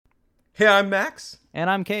Hey, I'm Max. And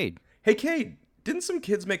I'm Cade. Hey, Cade, didn't some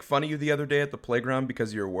kids make fun of you the other day at the playground because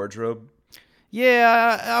of your wardrobe?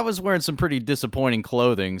 Yeah, I was wearing some pretty disappointing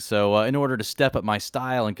clothing, so in order to step up my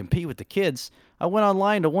style and compete with the kids, I went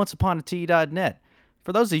online to onceuponat.net.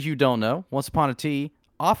 For those of you who don't know, Once Upon a Tea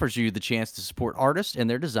offers you the chance to support artists and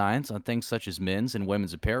their designs on things such as men's and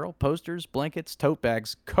women's apparel, posters, blankets, tote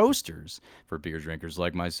bags, coasters for beer drinkers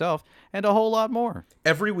like myself, and a whole lot more.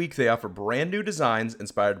 Every week they offer brand new designs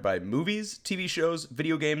inspired by movies, TV shows,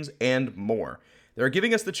 video games, and more. They're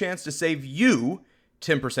giving us the chance to save you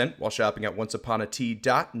 10% while shopping at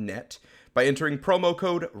onceuponat.net by entering promo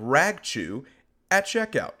code RAGCHEW at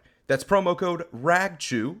checkout. That's promo code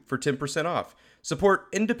RAGCHEW for 10% off. Support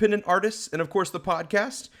independent artists and, of course, the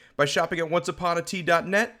podcast by shopping at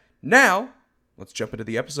onceuponat.net. Now, let's jump into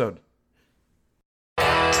the episode.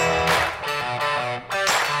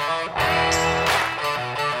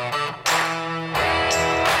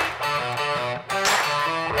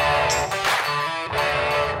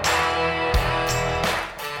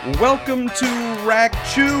 Welcome to Rag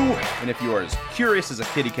Chew, and if you are as curious as a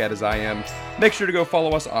kitty cat as I am, make sure to go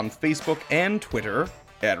follow us on Facebook and Twitter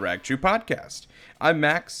at Rag Chew Podcast. I'm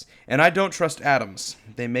Max, and I don't trust atoms.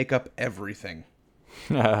 They make up everything.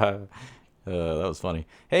 That was funny.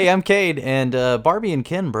 Hey, I'm Cade, and Barbie and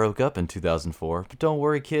Ken broke up in 2004. But don't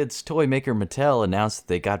worry, kids. Toy maker Mattel announced that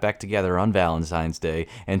they got back together on Valentine's Day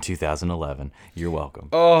in 2011. You're welcome.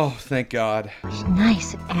 Oh, thank God.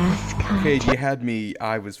 Nice ass cunt. Cade, you had me.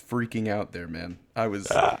 I was freaking out there, man. There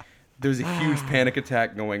was a huge panic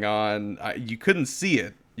attack going on. You couldn't see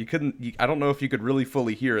it. I don't know if you could really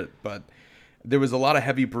fully hear it, but there was a lot of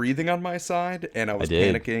heavy breathing on my side, and I was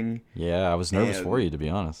panicking. Yeah, I was nervous for you, to be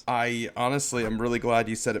honest. I'm really glad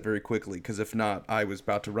you said it very quickly, because if not, I was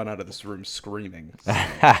about to run out of this room screaming. So.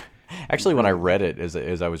 Actually, when I read it,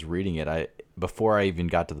 as I was reading it, before I even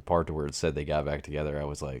got to the part where it said they got back together, I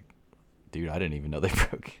was like, dude, I didn't even know they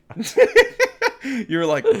broke up. You were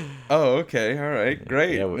like, oh, okay, all right,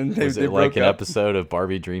 great. Yeah, was it like an episode of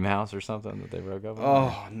Barbie Dreamhouse or something that they broke up?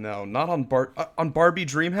 Oh, no, not on Barbie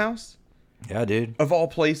Dreamhouse? Yeah, dude. Of all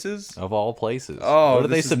places? Of all places. Oh, what are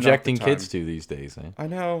they subjecting kids to these days, man? I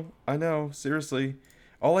know. Seriously.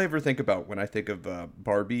 All I ever think about when I think of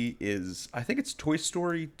Barbie is, I think it's Toy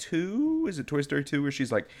Story 2? Is it Toy Story 2 where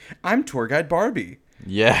she's like, I'm tour guide Barbie?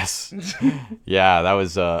 Yes. Yeah, that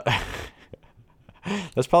was...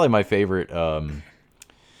 that's probably my favorite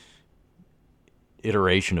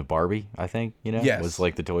iteration of Barbie, I think, Yes. was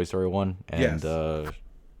like the Toy Story one. And Yes.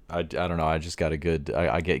 I don't know, I just got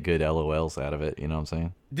I get good LOLs out of it, you know what I'm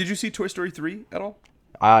saying? Did you see Toy Story 3 at all?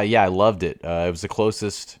 Yeah, I loved it. It was the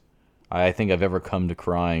closest I think I've ever come to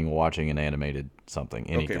crying watching an animated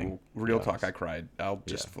anything. Okay, well, real talk, I cried. I'll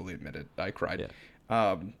just fully admit it. I cried.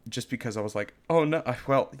 Yeah. Just because I was like, oh no,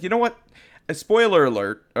 well, you know what? A spoiler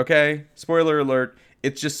alert, okay? Spoiler alert.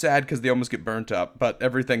 It's just sad because they almost get burnt up, but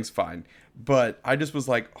everything's fine. But I just was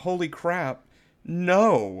like, holy crap,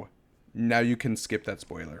 no. Now you can skip that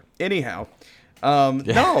spoiler. Anyhow, no,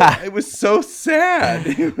 it was so sad.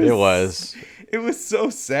 It was so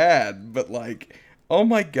sad, but like, oh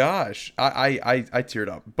my gosh, I teared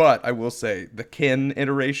up. But I will say the Ken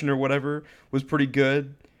iteration or whatever was pretty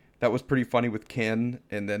good. That was pretty funny with Ken,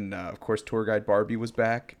 and then of course Tour Guide Barbie was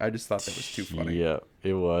back. I just thought that was too funny. Yeah,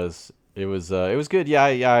 it was good. Yeah,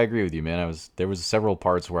 I agree with you, man. There was several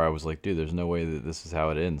parts where I was like, dude, there's no way that this is how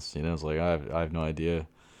it ends. You know, it's like I have no idea.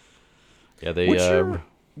 Yeah, they go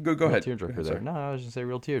ahead. Tearjerker there. No, I was just say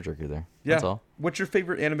real tearjerker there. Yeah. That's all. What's your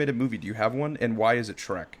favorite animated movie? Do you have one? And why is it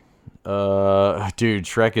Shrek? Dude,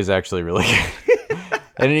 Shrek is actually really good.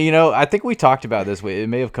 And I think we talked about this. It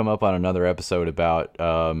may have come up on another episode about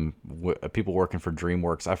people working for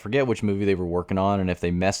DreamWorks. I forget which movie they were working on, and if they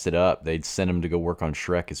messed it up, they'd send them to go work on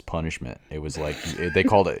Shrek as punishment. It was like they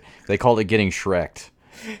called it getting Shrek'd.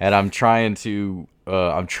 And I'm trying to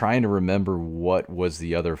remember what was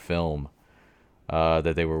the other film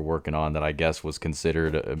that they were working on that I guess was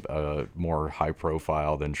considered a more high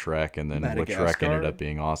profile than Shrek, and then what Shrek ended up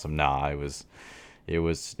being awesome. Nah, it was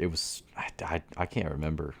I can't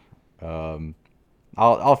remember.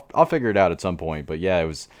 I'll figure it out at some point, but yeah, it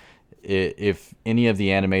was if any of the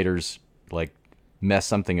animators like mess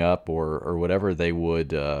something up or whatever, they would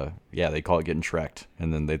they call it getting Shrek'd,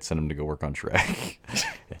 and then they'd send them to go work on Shrek.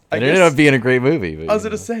 And it ended up being a great movie. But, I was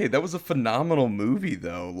gonna say that was a phenomenal movie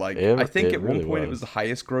though. Like I think at one point it was the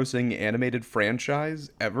highest grossing animated franchise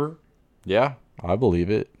ever. Yeah, I believe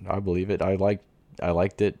it. I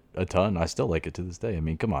liked it a ton. I still like it to this day. I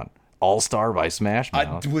mean, come on. All-Star by Smash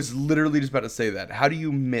Mouth. I was literally just about to say that. How do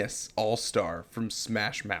you miss All-Star from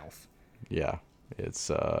Smash Mouth? Yeah.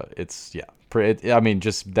 It's yeah. I mean,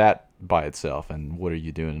 just that by itself. And what are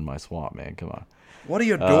you doing in my swamp, man? Come on. What are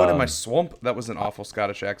you doing in my swamp? That was an awful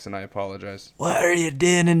Scottish accent. I apologize. What are you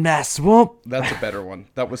doing in my swamp? That's a better one.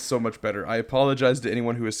 That was so much better. I apologize to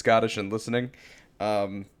anyone who is Scottish and listening.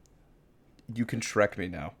 You can Shrek me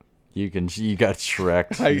now. You got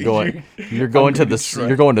Shrek'd. You're going going to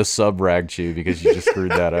you're going to sub rag chew because you just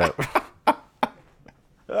screwed that up.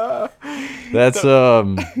 That's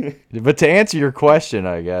but to answer your question,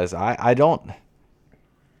 I guess I don't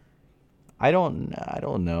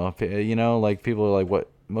know. You know, like people are like, what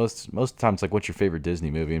most of the time it's like, what's your favorite Disney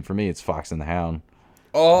movie? And for me, it's Fox and the Hound.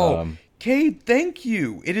 Oh, Cade, thank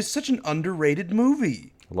you. It is such an underrated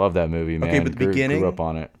movie. Love that movie, man. Okay, but the beginning, grew up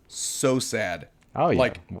on it. So sad. Oh yeah,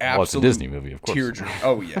 like well, it's a Disney movie, of course. Tearjerker.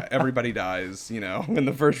 Oh yeah, everybody dies. You know, in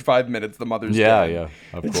the first 5 minutes, the mother's dead. dead.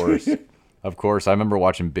 Yeah, of course, of course. I remember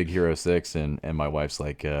watching Big Hero 6, and my wife's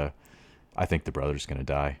like, I think the brother's gonna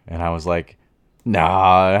die, and I was like,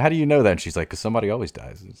 nah, how do you know that? And she's like, because somebody always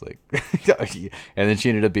dies. It's like, and then she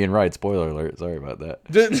ended up being right. Spoiler alert. Sorry about that.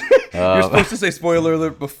 You're supposed to say spoiler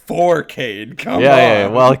alert before Cade. Come on. Yeah.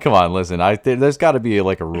 Well, come on. Listen, there's got to be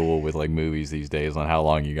like a rule with like movies these days on how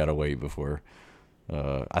long you got to wait before.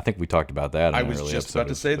 I think we talked about that. I was just about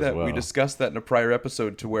to say that. We discussed that in a prior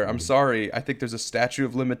episode to where, I'm sorry, I think there's a statute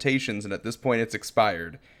of limitations, and at this point it's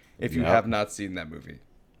expired if you have not seen that movie.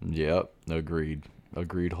 Yep.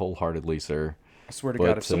 Agreed wholeheartedly, sir. I swear to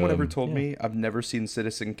God, if someone ever told me I've never seen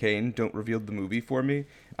Citizen Kane, don't reveal the movie for me,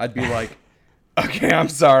 I'd be like, okay, I'm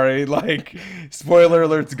sorry. Like, spoiler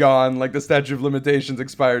alert's gone. Like, the statute of limitations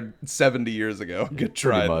expired 70 years ago. Good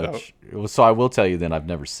try, much. Though. So I will tell you then, I've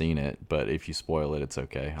never seen it, but if you spoil it, it's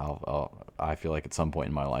okay. I feel like at some point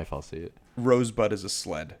in my life I'll see it. Rosebud is a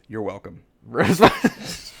sled. You're welcome. Rosebud.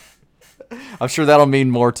 I'm sure that'll mean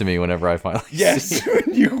more to me whenever I finally see it.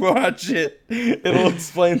 When you watch it, it'll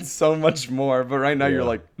explain so much more. But right now you're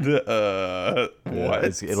like,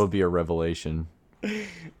 what? It'll be a revelation. You're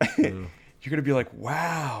going to be like,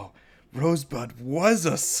 wow, Rosebud was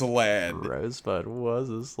a sled. Rosebud was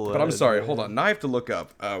a sled. But I'm sorry, hold on. Now I have to look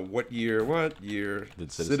up what year did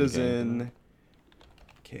Citizen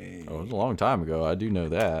Kane? Oh, it was a long time ago. I do know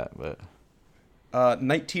that, but...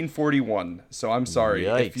 1941. So I'm sorry.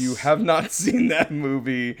 Yikes. If you have not seen that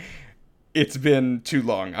movie, it's been too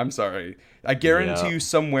long. I'm sorry. I guarantee you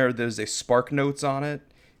somewhere there's a Spark Notes on it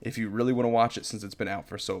if you really want to watch it since it's been out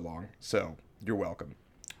for so long. So you're welcome.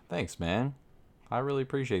 Thanks, man. I really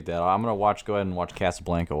appreciate that. I'm going to go ahead and watch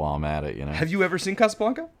Casablanca while I'm at it, you know. Have you ever seen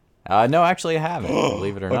Casablanca? No, actually I haven't,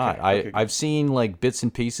 believe it or not. Okay. I've seen like bits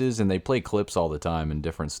and pieces, and they play clips all the time and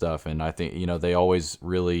different stuff, and I think, you know, they always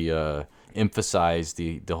really emphasize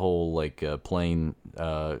the whole like plane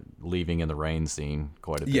leaving in the rain scene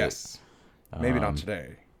quite a bit. Yes. Maybe not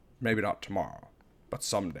today. Maybe not tomorrow. But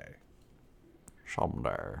someday.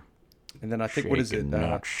 Someday. And then I think, what is it?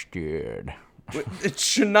 Not scared.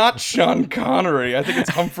 It's not Sean Connery. I think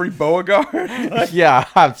it's Humphrey Beauregard. Yeah,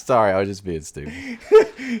 I'm sorry. I was just being stupid.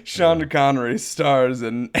 Sean Connery stars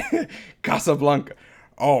in Casablanca.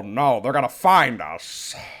 Oh no, they're gonna find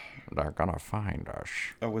us. They're gonna find us.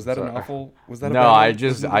 Oh, was that an awful? Was that? No, I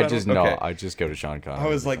just go to Sean Connery. I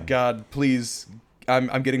was like, God, please.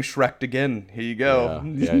 I'm getting Shrek'd again. Here you go.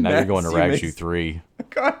 Yeah, now you're going to Ragshoe 3. You're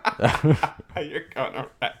going to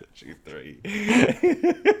Ragshoe 3.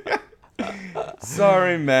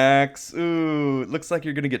 Sorry, Max. Ooh, looks like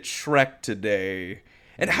you're gonna get Shrek'd today.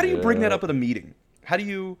 And how do you bring that up at a meeting? How do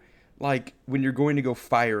you, like, when you're going to go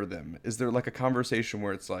fire them? Is there like a conversation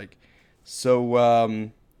where it's like,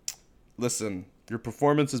 so, listen, your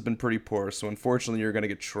performance has been pretty poor, so unfortunately you're gonna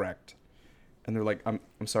get Shrek'd. And they're like, I'm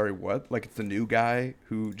sorry, what? Like, it's the new guy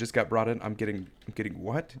who just got brought in. I'm getting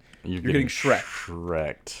what? You're getting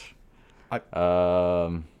Shrek'd.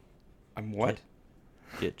 I'm what?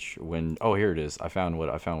 Here it is. I found what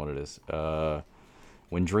it is.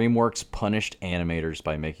 When DreamWorks punished animators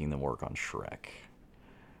by making them work on Shrek.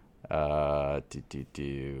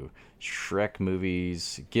 Shrek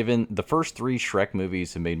movies. Given the first 3 Shrek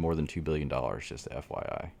movies have made more than $2 billion, just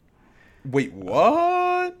FYI. Wait,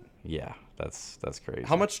 what? Yeah, that's crazy.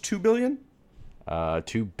 How much? 2 billion?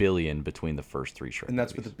 $2 billion between the first 3 Shrek. And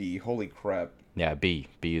that's movies. with a B. Holy crap. Yeah, B.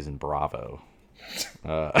 B is in Bravo. B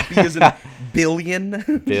is in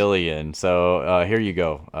billion. Billion. So here you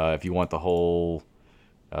go. If you want the whole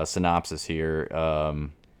synopsis here.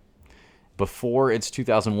 Before its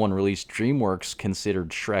 2001 release, DreamWorks considered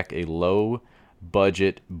Shrek a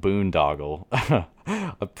low-budget boondoggle,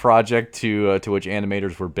 a project to which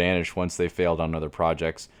animators were banished once they failed on other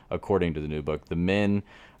projects, according to the new book. The Men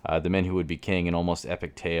Who Would Be King, an almost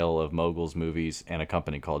epic tale of moguls, movies, and a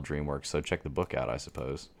company called DreamWorks. So check the book out, I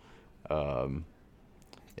suppose.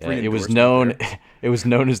 Yeah, Free it was endorsement known. there. It was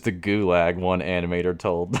known as the Gulag. One animator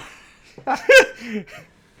told.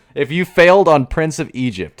 If you failed on Prince of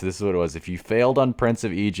Egypt, this is what it was. If you failed on Prince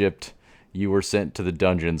of Egypt, you were sent to the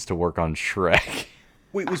dungeons to work on Shrek.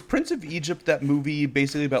 Wait, was Prince of Egypt that movie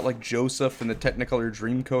basically about like Joseph and the Technicolor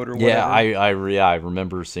Dreamcoat or whatever? Yeah, I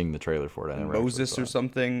remember seeing the trailer for it. I never Moses actually or saw it.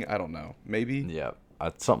 something? I don't know. Maybe. Yeah,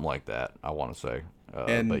 something like that. I want to say.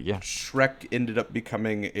 And But yeah, Shrek ended up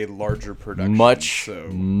becoming a larger production.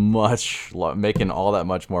 making all that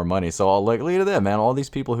much more money. So look at them, man. All these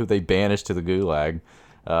people who they banished to the Gulag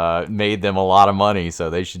made them a lot of money. So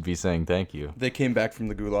they should be saying thank you. They came back from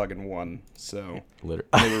the Gulag and won, so Literally.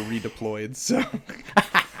 they were redeployed. So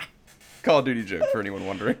Call of Duty joke for anyone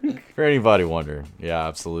wondering. For anybody wondering, yeah,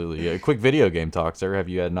 absolutely. Yeah, quick video game talk, sir. Have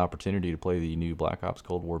you had an opportunity to play the new Black Ops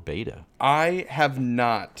Cold War beta? I have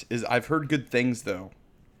not. I've heard good things though.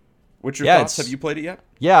 What's your Yeah, thoughts? Have you played it yet?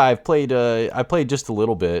 Yeah, I've played. I played just a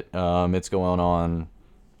little bit. It's going on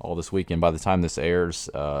all this weekend. By the time this airs,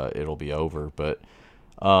 it'll be over. But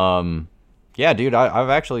yeah, dude, I've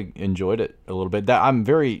actually enjoyed it a little bit. I'm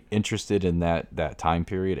very interested in that time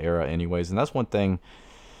period era, anyways, and that's one thing.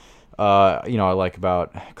 I like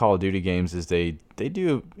about Call of Duty games is they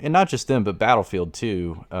do, and not just them, but Battlefield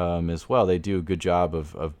 2 as well. They do a good job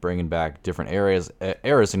of bringing back different eras.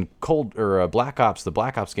 And Black Ops. The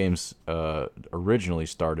Black Ops games originally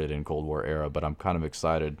started in Cold War era, but I'm kind of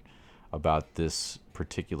excited about this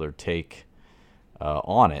particular take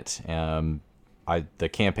on it. The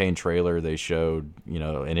campaign trailer they showed,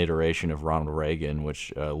 an iteration of Ronald Reagan,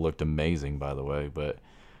 which looked amazing, by the way. But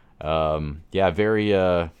yeah,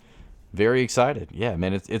 very excited. Yeah,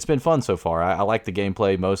 man, it's been fun so far. I like the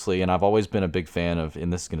gameplay mostly, and I've always been a big fan of,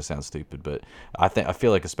 and this is going to sound stupid, but I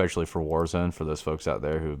feel like especially for Warzone, for those folks out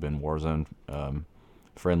there who have been Warzone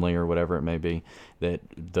friendly or whatever it may be, that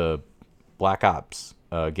the Black Ops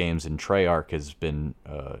games in Treyarch has been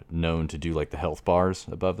known to do like the health bars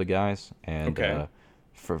above the guys. And Okay.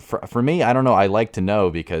 For me, I don't know, I like to know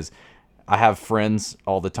because I have friends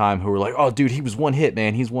all the time who are like, oh, dude, he was one hit,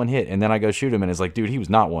 man. He's one hit. And then I go shoot him, and it's like, dude, he was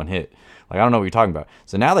not one hit. Like, I don't know what you're talking about.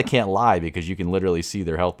 So now they can't lie because you can literally see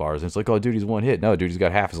their health bars. And it's like, oh, dude, he's one hit. No, dude, he's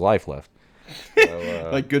got half his life left. So,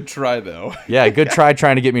 Like, good try though. yeah, good try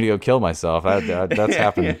trying to get me to go kill myself. That's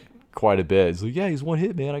happened quite a bit. It's like, yeah, he's one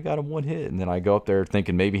hit, man. I got him one hit. And then I go up there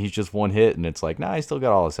thinking maybe he's just one hit. And it's like, nah, he still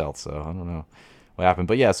got all his health. So I don't know what happened.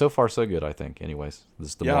 But yeah, so far so good, I think. Anyways, this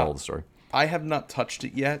is the moral of the story. I have not touched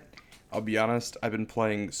it yet. I'll be honest. I've been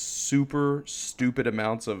playing super stupid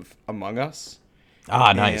amounts of Among Us.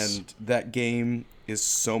 Ah, nice. And that game is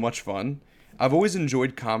so much fun. I've always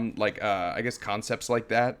enjoyed concepts like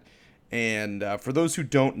that. And for those who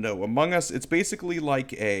don't know, Among Us, it's basically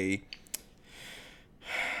like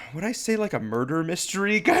would I say like a murder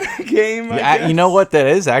mystery kind of game? Yeah, you know what? That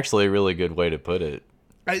is actually a really good way to put it.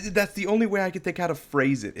 That's the only way I could think how to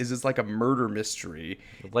phrase it. Is it's like a murder mystery.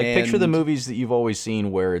 Like, picture the movies that you've always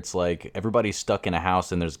seen where it's like everybody's stuck in a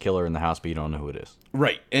house and there's a killer in the house, but you don't know who it is.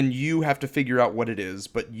 Right, and you have to figure out what it is,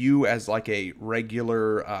 but you as like a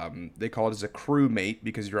regular, they call it as a crewmate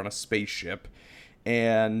because you're on a spaceship,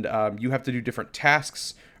 and you have to do different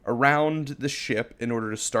tasks around the ship in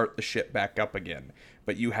order to start the ship back up again.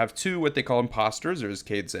 But you have two, what they call imposters, or as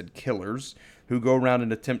Cade said, killers, who go around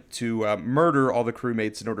and attempt to murder all the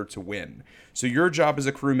crewmates in order to win. So your job as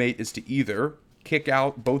a crewmate is to either kick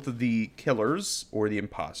out both of the killers or the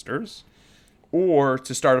imposters, or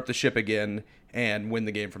to start up the ship again and win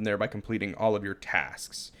the game from there by completing all of your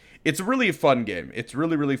tasks. It's really a fun game. It's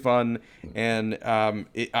really, really fun, and I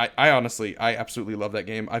honestly, I absolutely love that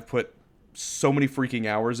game. I've put so many freaking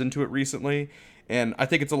hours into it recently, and I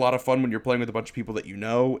think it's a lot of fun when you're playing with a bunch of people that you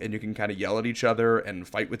know, and you can kind of yell at each other and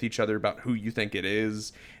fight with each other about who you think it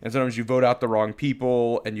is. And sometimes you vote out the wrong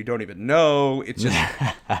people, and you don't even know. It's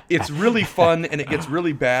just, it's really fun, and it gets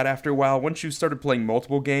really bad after a while once you've started playing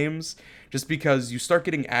multiple games, just because you start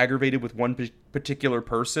getting aggravated with one particular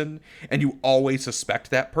person, and you always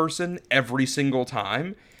suspect that person every single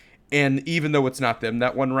time, and even though it's not them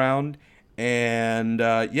that one round. And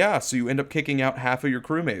so you end up kicking out half of your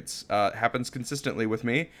crewmates. Happens consistently with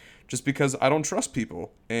me, just because I don't trust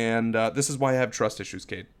people, and this is why I have trust issues,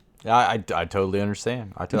 Cade. I totally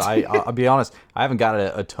understand. I'll be honest. I haven't got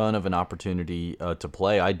a ton of an opportunity to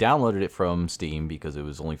play. I downloaded it from Steam because it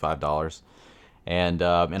was only $5, and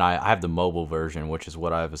I have the mobile version, which is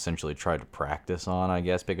what I've essentially tried to practice on, I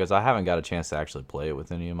guess, because I haven't got a chance to actually play it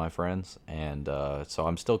with any of my friends, and so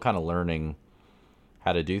I'm still kind of learning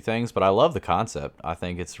how to do things, but I love the concept. I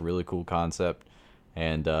think it's a really cool concept,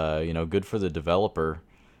 and good for the developer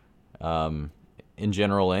in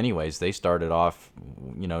general anyways. They started off,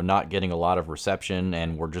 not getting a lot of reception,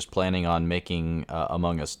 and were just planning on making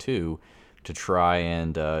Among Us 2 to try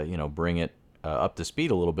and, bring it up to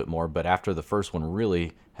speed a little bit more. But after the first one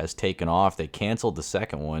really has taken off, they canceled the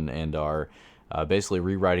second one and are basically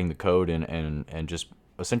rewriting the code and just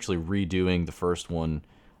essentially redoing the first one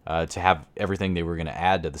to have everything they were going to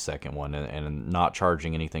add to the second one, and not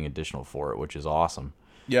charging anything additional for it, which is awesome.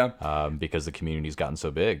 Yeah. Because the community's gotten so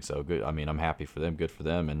big. So good. I mean, I'm happy for them. Good for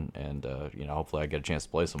them. And hopefully I get a chance to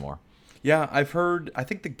play some more. Yeah, I've heard. I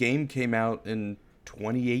think the game came out in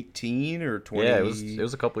 2018 or 20. Yeah, it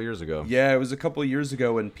was a couple years ago. Yeah, it was a couple of years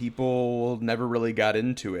ago, and people never really got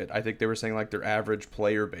into it. I think they were saying like their average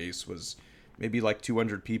player base was maybe like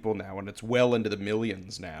 200 people now, and it's well into the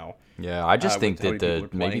millions now. Yeah, I just think with how many that people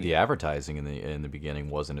are maybe playing the it. advertising in the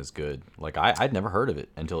beginning wasn't as good. Like I'd never heard of it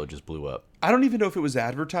until it just blew up. I don't even know if it was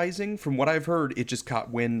advertising. From what I've heard, it just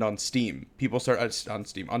caught wind on Steam. People started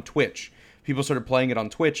on Twitch. People started playing it on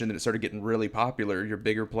Twitch, and then it started getting really popular. Your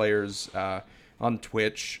bigger players on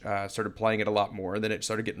Twitch started playing it a lot more, and then it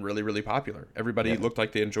started getting really, really popular. Everybody looked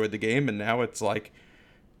like they enjoyed the game, and now it's like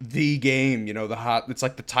the game, it's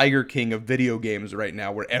like the Tiger King of video games right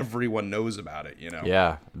now, where everyone knows about it,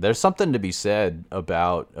 Yeah, there's something to be said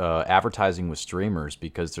about advertising with streamers,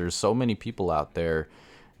 because there's so many people out there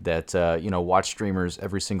that watch streamers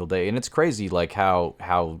every single day, and it's crazy like how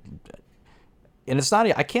and it's not,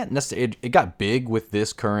 I can't necessarily, it got big with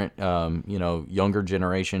this current younger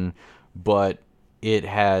generation, but it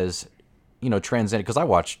has transcended, because I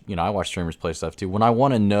watch streamers play stuff too. When I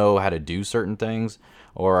want to know how to do certain things,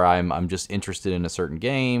 or I'm just interested in a certain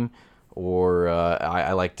game, or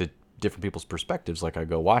I like different people's perspectives, like I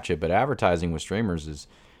go watch it. But advertising with streamers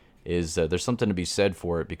is there's something to be said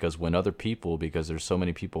for it, because when other people, because there's so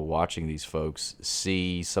many people watching these folks,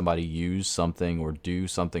 see somebody use something or do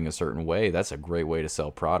something a certain way, that's a great way to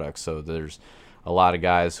sell products. So there's a lot of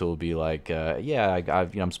guys who will be like,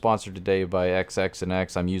 I'm sponsored today by XX and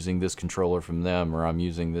X. I'm using this controller from them, or I'm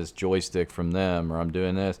using this joystick from them, or I'm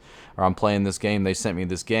doing this, or I'm playing this game. They sent me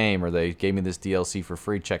this game, or they gave me this DLC for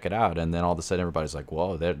free. Check it out. And then all of a sudden, everybody's like,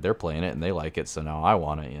 "Whoa, they're playing it and they like it, so now I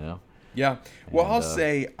want it." Yeah. Well, I'll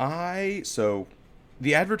say so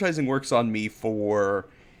the advertising works on me for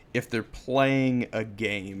if they're playing a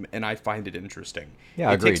game and I find it interesting.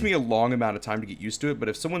 Yeah, it agreed. takes me a long amount of time to get used to it, but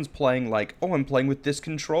if someone's playing like, oh, I'm playing with this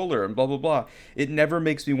controller and blah, blah, blah, it never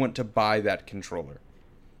makes me want to buy that controller.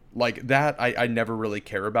 Like that, I never really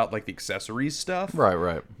care about, like the accessories stuff.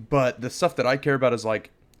 Right. But the stuff that I care about is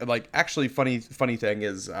like actually funny thing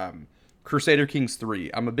is Crusader Kings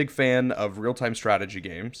 3. I'm a big fan of real-time strategy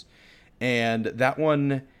games. And that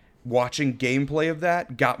one, watching gameplay of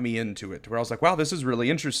that got me into it, where I was like, wow, this is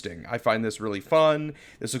really interesting. I find this really fun.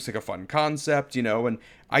 This looks like a fun concept, and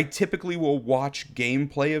I typically will watch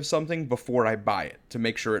gameplay of something before I buy it to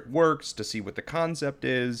make sure it works, to see what the concept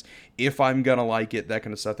is, if I'm going to like it, that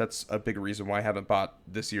kind of stuff. That's a big reason why I haven't bought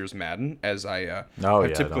this year's Madden, as I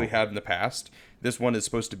have typically had in the past. This one is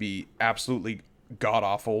supposed to be absolutely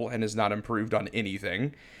god-awful and is not improved on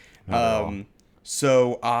anything.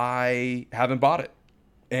 So I haven't bought it.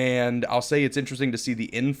 And I'll say it's interesting to see the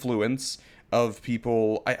influence of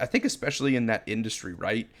people. I think especially in that industry,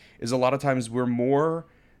 right, is a lot of times we're more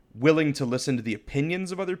willing to listen to the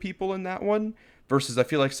opinions of other people in that one, versus I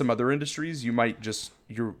feel like some other industries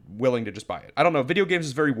you're willing to just buy it. I don't know. Video games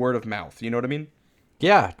is very word of mouth. You know what I mean?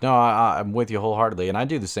 Yeah, no, I'm with you wholeheartedly, and I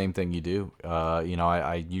do the same thing you do.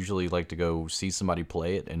 I usually like to go see somebody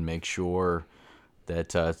play it and make sure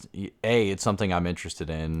that A, it's something I'm interested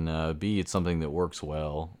in, B, it's something that works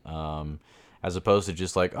well, as opposed to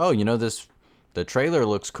just like, oh, the trailer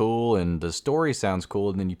looks cool and the story sounds cool,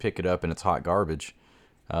 and then you pick it up and it's hot garbage.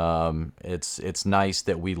 It's nice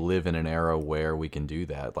that we live in an era where we can do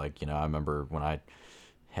that. Like, I remember when I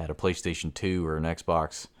had a PlayStation 2 or an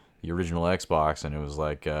Xbox, the original Xbox, and it was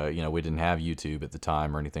like, we didn't have YouTube at the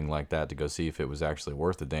time or anything like that to go see if it was actually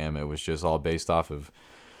worth a damn. It was just all based off of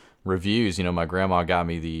reviews. My grandma got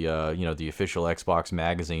me the the official Xbox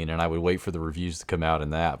magazine, and I would wait for the reviews to come out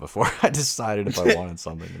in that before I decided if I wanted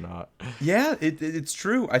something or not. Yeah, it's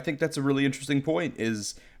true. I think that's a really interesting point.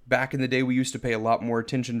 Is back in the day we used to pay a lot more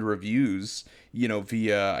attention to reviews,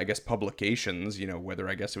 via I guess publications, whether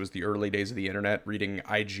I guess it was the early days of the internet, reading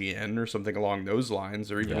IGN or something along those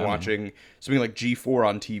lines, or even watching something like G4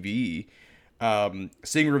 on TV,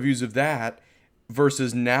 seeing reviews of that,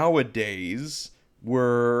 versus nowadays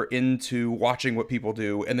we're into watching what people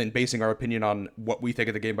do and then basing our opinion on what we think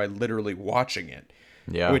of the game by literally watching it.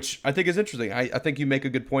 Yeah. Which I think is interesting. I think you make a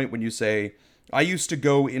good point when you say, I used to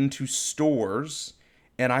go into stores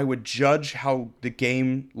and I would judge how the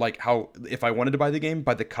game, like how if I wanted to buy the game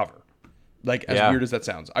by the cover. Like as weird as that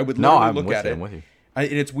sounds, I would literally look at it. I'm with you.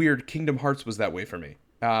 And it's weird. Kingdom Hearts was that way for me.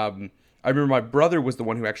 I remember my brother was the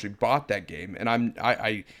one who actually bought that game, and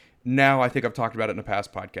I now I think I've talked about it in a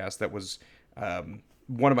past podcast. That was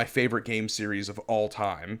one of my favorite game series of all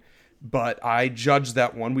time. But I judged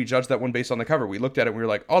that one. We judged that one based on the cover. We looked at it and we were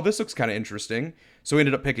like, oh, this looks kind of interesting. So we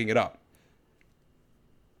ended up picking it up.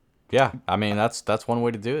 Yeah, I mean, that's one way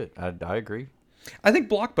to do it. I agree. I think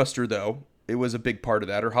Blockbuster, though, it was a big part of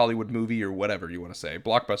that, or Hollywood Movie, or whatever you want to say.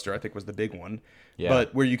 Blockbuster, I think, was the big one. Yeah.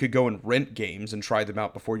 But where you could go and rent games and try them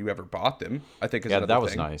out before you ever bought them, I think is another thing. Yeah, that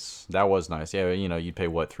was nice. That was nice. Yeah, you'd pay,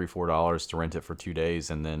 what, $3-4 to rent it for 2 days,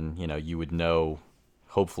 and then, you would know,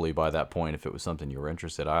 hopefully by that point, if it was something you were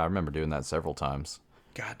interested. I remember doing that several times.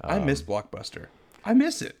 God, I miss Blockbuster. I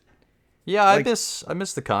miss it. Yeah, I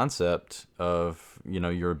miss the concept of,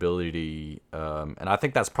 your ability to, and I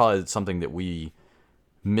think that's probably something that we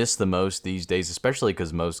miss the most these days, especially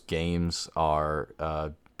because most games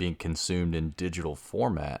are being consumed in digital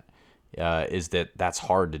format, is that's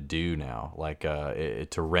hard to do now, like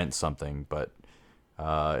to rent something. But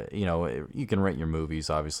you can rent your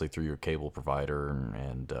movies obviously through your cable provider,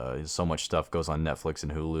 and so much stuff goes on Netflix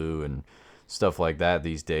and Hulu and stuff like that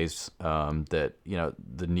these days, that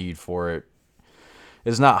the need for it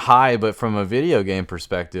is not high. But from a video game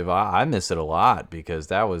perspective, I miss it a lot, because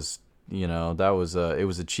that was it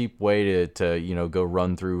was a cheap way to go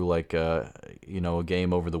run through like a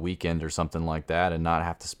game over the weekend or something like that, and not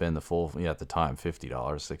have to spend the full, at the time, $50,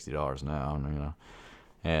 $60 now,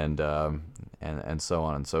 and so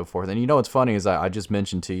on and so forth. And what's funny is I just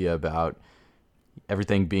mentioned to you about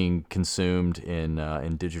everything being consumed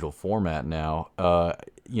in digital format now.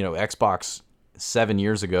 Xbox 7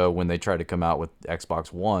 years ago, when they tried to come out with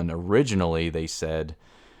Xbox One, originally they said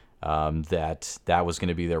that was going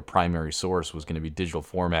to be their primary source, was going to be digital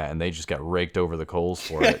format, and they just got raked over the coals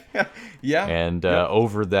for it. Yeah. And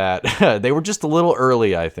over that, they were just a little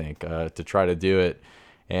early, I think, to try to do it.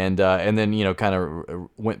 And then kind of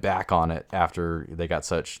went back on it after they got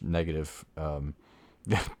such negative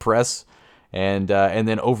press. And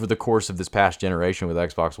then over the course of this past generation with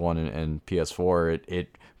Xbox One and PS4,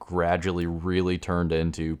 it gradually really turned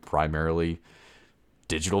into primarily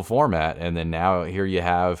digital format. And then now here you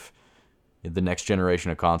have the next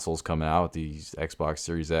generation of consoles coming out with these Xbox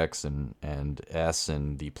Series X and S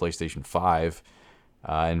and the PlayStation 5.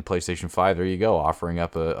 And PlayStation 5, there you go, offering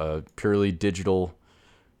up a purely digital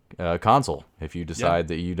console if you decide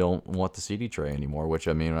that you don't want the CD tray anymore, which,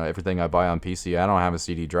 I mean, everything I buy on PC, I don't have a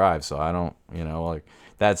CD drive, so I don't,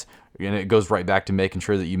 that's, and it goes right back to making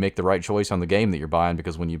sure that you make the right choice on the game that you're buying,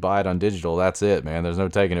 because when you buy it on digital, that's it, man. There's no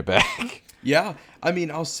taking it back. Yeah, I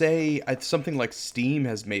mean, I'll say something like Steam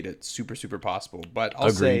has made it super, super possible, but I'll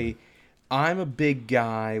say I'm a big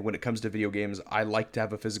guy when it comes to video games. I like to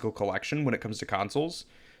have a physical collection when it comes to consoles,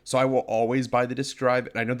 so I will always buy the disc drive,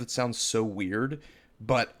 and I know that sounds so weird,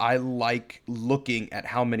 but I like looking at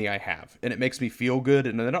how many I have, and it makes me feel good.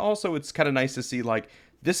 And then also it's kind of nice to see, like,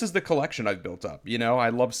 this is the collection I've built up. I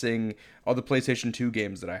love seeing all the PlayStation 2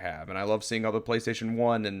 games that I have, and I love seeing all the PlayStation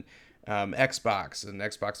 1 and Xbox and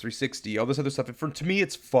Xbox 360, all this other stuff. To me,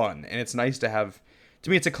 it's fun, and it's nice to have. To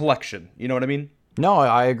me, it's a collection. You know what I mean? No,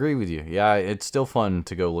 I agree with you. Yeah, it's still fun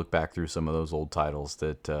to go look back through some of those old titles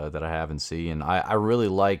that I have and see, and I really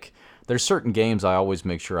like. There's certain games I always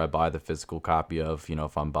make sure I buy the physical copy of,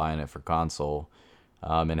 if I'm buying it for console.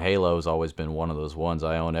 And Halo's always been one of those ones.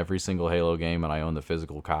 I own every single Halo game, and I own the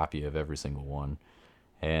physical copy of every single one.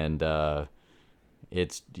 And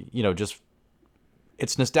it's,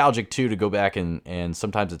 it's nostalgic, too, to go back, and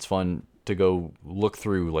sometimes it's fun to go look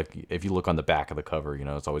through. Like, if you look on the back of the cover,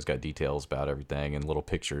 it's always got details about everything and little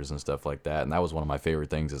pictures and stuff like that. And that was one of my favorite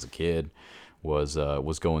things as a kid, was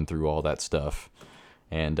going through all that stuff.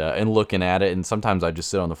 And looking at it, and sometimes I just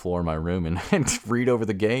sit on the floor in my room and read over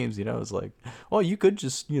the games. It's like, well, you could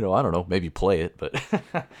just, I don't know, maybe play it, but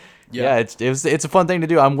yeah, it's a fun thing to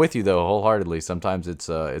do. I'm with you though, wholeheartedly. Sometimes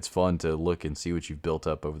it's fun to look and see what you've built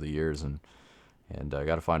up over the years, and I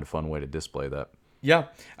got to find a fun way to display that. Yeah,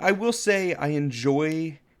 I will say I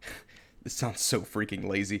enjoy. This sounds so freaking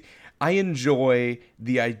lazy. I enjoy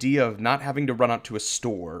the idea of not having to run out to a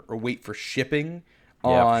store or wait for shipping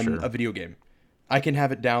on a video game. I can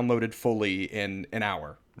have it downloaded fully in an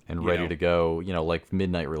hour and ready to go. Like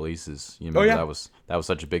midnight releases. That was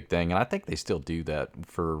such a big thing, and I think they still do that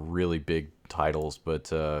for really big titles.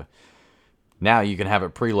 But now you can have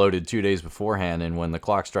it preloaded 2 days beforehand, and when the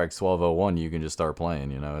clock strikes 12:01, you can just start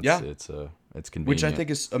playing. It's convenient. Which I think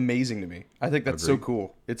is amazing to me. I think that's so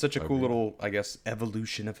cool. It's such a cool little, I guess,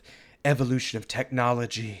 evolution of evolution of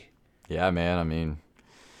technology. Yeah, man. I mean,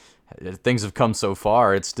 things have come so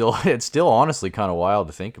far. It's still honestly kind of wild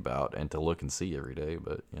to think about and to look and see every day.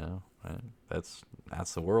 But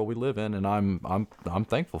that's the world we live in, and I'm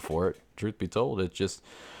thankful for it. Truth be told,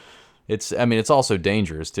 it's also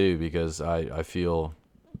dangerous too, because I feel,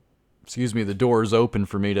 excuse me, the door is open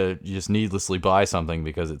for me to just needlessly buy something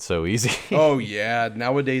because it's so easy. Oh yeah,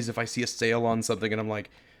 nowadays if I see a sale on something and I'm like,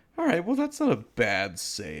 all right, well that's not a bad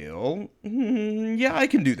sale. Yeah, I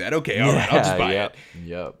can do that. Okay, all right, I'll just buy it.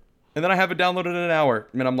 Yep. And then I have it downloaded in an hour,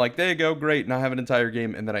 and I'm like, there you go, great. And I have an entire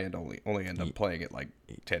game, and then I only end up playing it like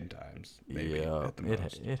 10 times, maybe at the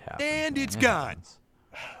most. It happens. And it's gone.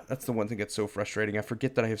 That's the one thing that's so frustrating. I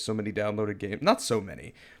forget that I have so many downloaded games. Not so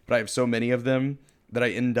many, but I have so many of them that I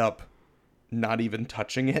end up not even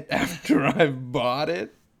touching it after I've bought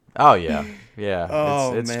it. Oh yeah, yeah.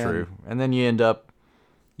 Oh, it's man. true. And then you end up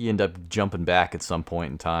jumping back at some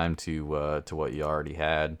point in time to what you already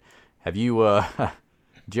had. Have you?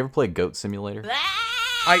 Did you ever play Goat Simulator?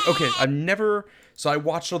 I've never. So I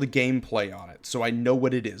watched all the gameplay on it, so I know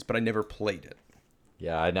what it is, but I never played it.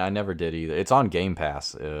 Yeah, I never did either. It's on Game Pass,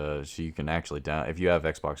 so you can actually if you have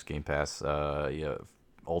Xbox Game Pass,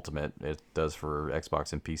 Ultimate, it does for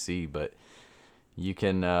Xbox and PC, but you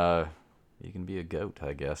can be a goat,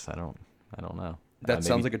 I guess. I don't know. That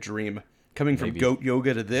sounds like a dream. Coming from maybe. goat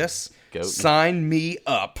yoga to this, Goat. sign me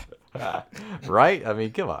up. Right? I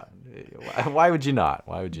mean, come on. Why would you not?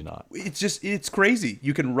 Why would you not? It's crazy.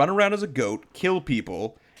 You can run around as a goat, kill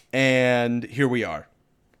people, and here we are.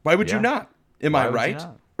 Why would you Yeah. not? Am Why I would you right?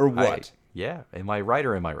 not? Or what? Yeah. Am I right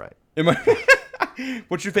or am I right? Am I?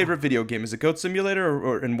 What's your favorite video game? Is it Goat Simulator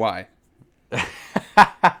or and why?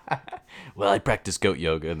 Well, I practice goat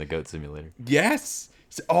yoga in the Goat Simulator. Yes.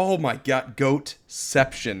 Oh my God,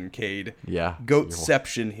 Goatception, Cade. Yeah.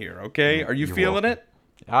 Goatception here. Okay, are you you're feeling welcome. it?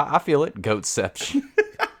 I feel it. Goatception.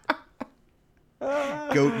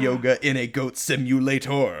 Goat yoga in a goat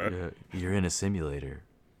simulator. You're in a simulator,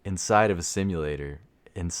 inside of a simulator,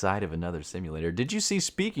 inside of another simulator. Did you see,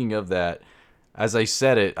 speaking of that, as I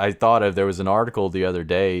said it, I thought of, there was an article the other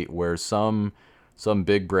day where some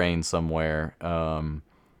big brain somewhere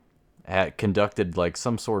had conducted like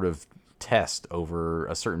some sort of test over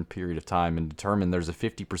a certain period of time and determined there's a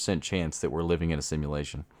 50% chance that we're living in a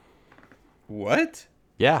simulation. What?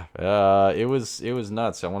 Yeah, it was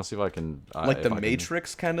nuts. I want to see if I can Like the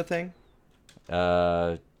Matrix kind of thing?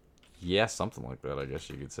 Yeah, something like that, I guess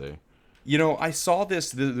you could say. You know, I saw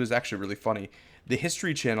this. This was actually really funny. The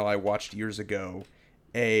History Channel I watched years ago,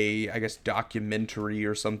 I guess, documentary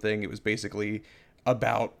or something. It was basically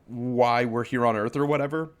about why we're here on Earth or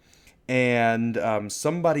whatever. And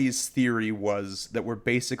somebody's theory was that we're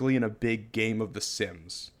basically in a big game of The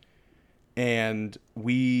Sims. And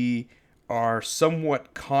we are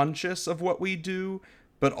somewhat conscious of what we do,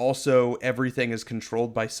 but also everything is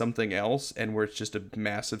controlled by something else, and where it's just a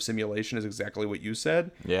massive simulation is exactly what you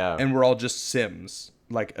said. Yeah. And we're all just Sims,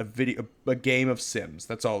 like a game of Sims.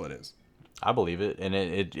 That's all it is. I believe it, and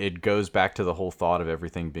it goes back to the whole thought of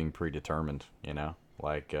everything being predetermined. You know,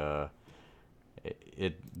 like the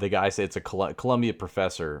guy said, it's a Columbia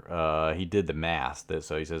professor. He did the math.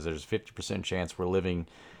 So he says there's a 50% chance we're living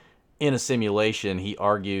in a simulation. He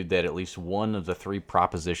argued that at least one of the three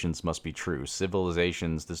propositions must be true.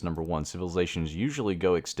 Civilizations, this number one, civilizations usually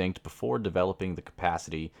go extinct before developing the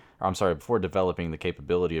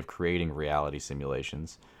capability of creating reality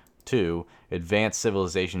simulations. 2, advanced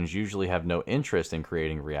civilizations usually have no interest in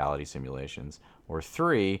creating reality simulations. Or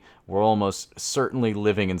 3, we're almost certainly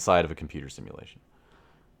living inside of a computer simulation.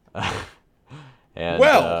 And,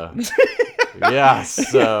 well, yeah,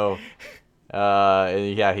 so,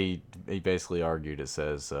 yeah, he basically argued, it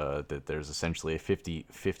says that there's essentially a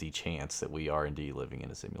 50-50 chance that we are indeed living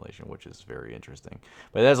in a simulation, which is very interesting.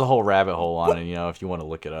 But there's a whole rabbit hole on it, you know, if you want to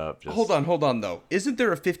look it up. Just... Hold on, though. Isn't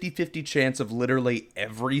there a 50-50 chance of literally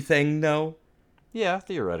everything, though? Yeah,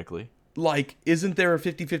 theoretically. Like, isn't there a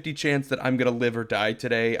 50-50 chance that I'm going to live or die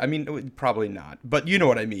today? I mean, probably not, but you know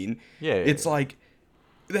what I mean. Yeah. It's like,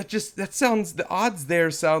 that sounds, the odds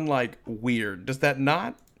there sound like weird. Does that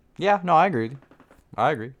not? Yeah, no, I agree.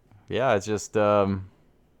 Yeah, it's just, yeah.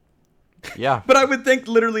 But I would think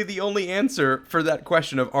literally the only answer for that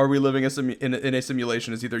question of are we living in a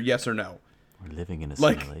simulation is either yes or no. We're living in a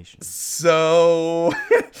Like, simulation. so,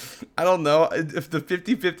 I don't know. If the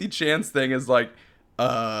 50-50 chance thing is like,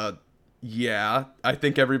 yeah, I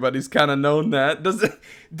think everybody's kind of known that.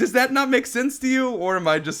 Does that not make sense to you? Or am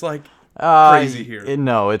I just like crazy here?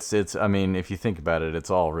 No, it's, I mean, if you think about it,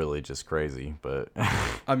 it's all really just crazy, but.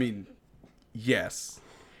 I mean, yes.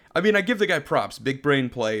 I mean, I give the guy props. Big brain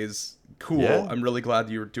plays, Cool. Yeah. I'm really glad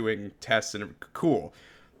you were doing tests and cool.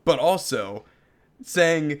 But also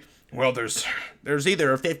saying, well, there's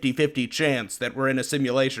either a 50-50 chance that we're in a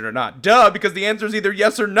simulation or not. Duh, because the answer is either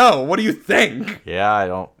yes or no. What do you think?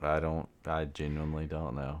 Yeah, I genuinely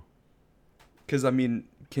don't know. Because, I mean,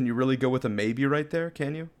 can you really go with a maybe right there?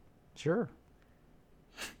 Can you? Sure.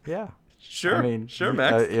 Yeah. Sure. I mean, sure,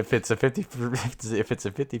 Max. If it's a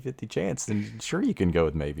 50-50 chance, then sure you can go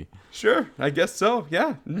with maybe. Sure. I guess so.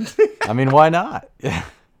 Yeah. I mean, why not?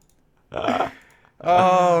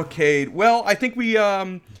 Oh, Cade. Well, I think we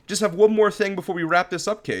just have one more thing before we wrap this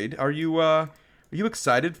up, Cade. Are you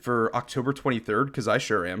excited for October 23rd? Because I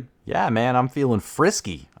sure am. Yeah, man, I'm feeling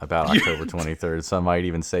frisky about October 23rd, some might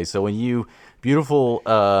even say. So when you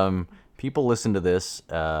beautiful people listen to this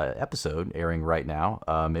episode airing right now,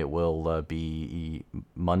 it will be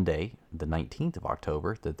Monday, the 19th of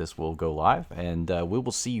October, that this will go live. And we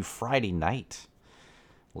will see you Friday night,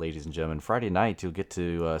 ladies and gentlemen. Friday night, you'll get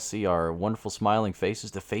to see our wonderful smiling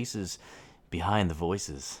faces, the faces behind the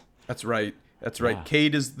voices. That's right. That's right. Yeah.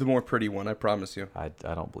 Cade is the more pretty one, I promise you. I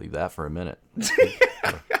don't believe that for a minute.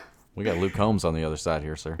 We got Luke Holmes on the other side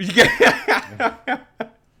here, sir.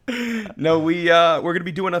 No, we're going to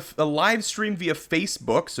be doing a live stream via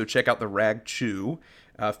Facebook, so check out the Rag Chew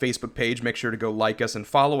Facebook page. Make sure to go like us and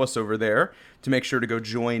follow us over there to make sure to go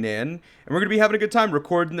join in. And we're going to be having a good time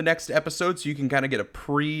recording the next episode, so you can kind of get a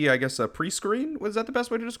pre-screen? Was that the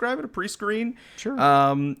best way to describe it? A pre-screen? Sure.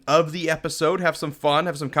 Of the episode. Have some fun,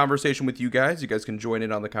 have some conversation with you guys. You guys can join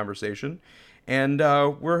in on the conversation. And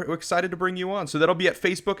we're excited to bring you on. So that'll be at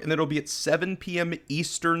Facebook, and that'll be at 7 p.m.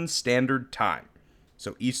 Eastern Standard Time.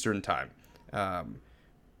 So Eastern Time.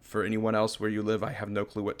 For anyone else where you live, I have no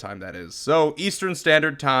clue what time that is. So Eastern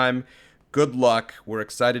Standard Time. Good luck. We're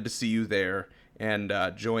excited to see you there and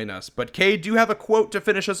join us. But Kay, do you have a quote to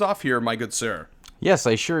finish us off here, my good sir? Yes,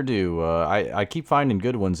 I sure do. I keep finding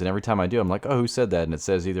good ones, and every time I do, I'm like, oh, who said that? And it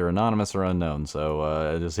says either anonymous or unknown.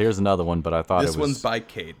 So here's another one, but I thought this one's by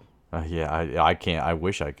Cade. Yeah, I can't. I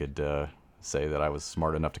wish I could say that I was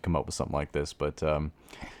smart enough to come up with something like this, but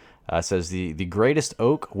it says the greatest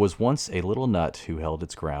oak was once a little nut who held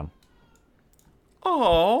its crown.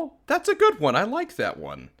 Oh, that's a good one. I like that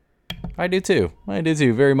one. I do too.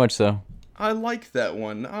 Very much so. I like that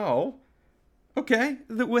one. Oh, okay.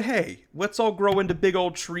 Hey, let's all grow into big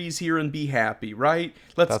old trees here and be happy, right?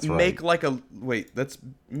 Let's make like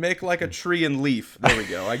a tree and leaf. There we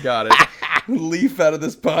go. I got it. Leaf out of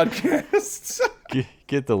this podcast.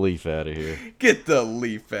 Get the leaf out of here. Get the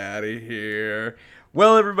leaf out of here.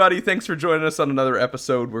 Well, everybody, thanks for joining us on another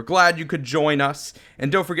episode. We're glad you could join us. And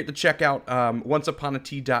don't forget to check out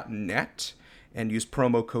onceuponatea.net and use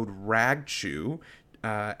promo code RAGCHEW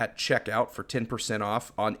at checkout for 10%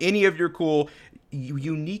 off on any of your cool,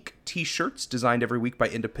 unique t-shirts designed every week by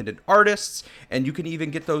independent artists. And you can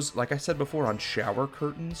even get those, like I said before, on shower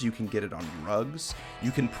curtains. You can get it on rugs.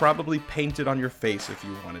 You can probably paint it on your face if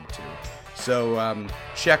you wanted to. So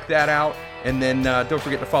check that out. And then don't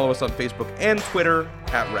forget to follow us on Facebook and Twitter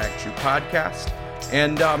at RagChew Podcast.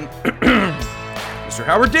 And Mr.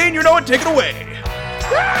 Howard Dean, you know it. Take it away.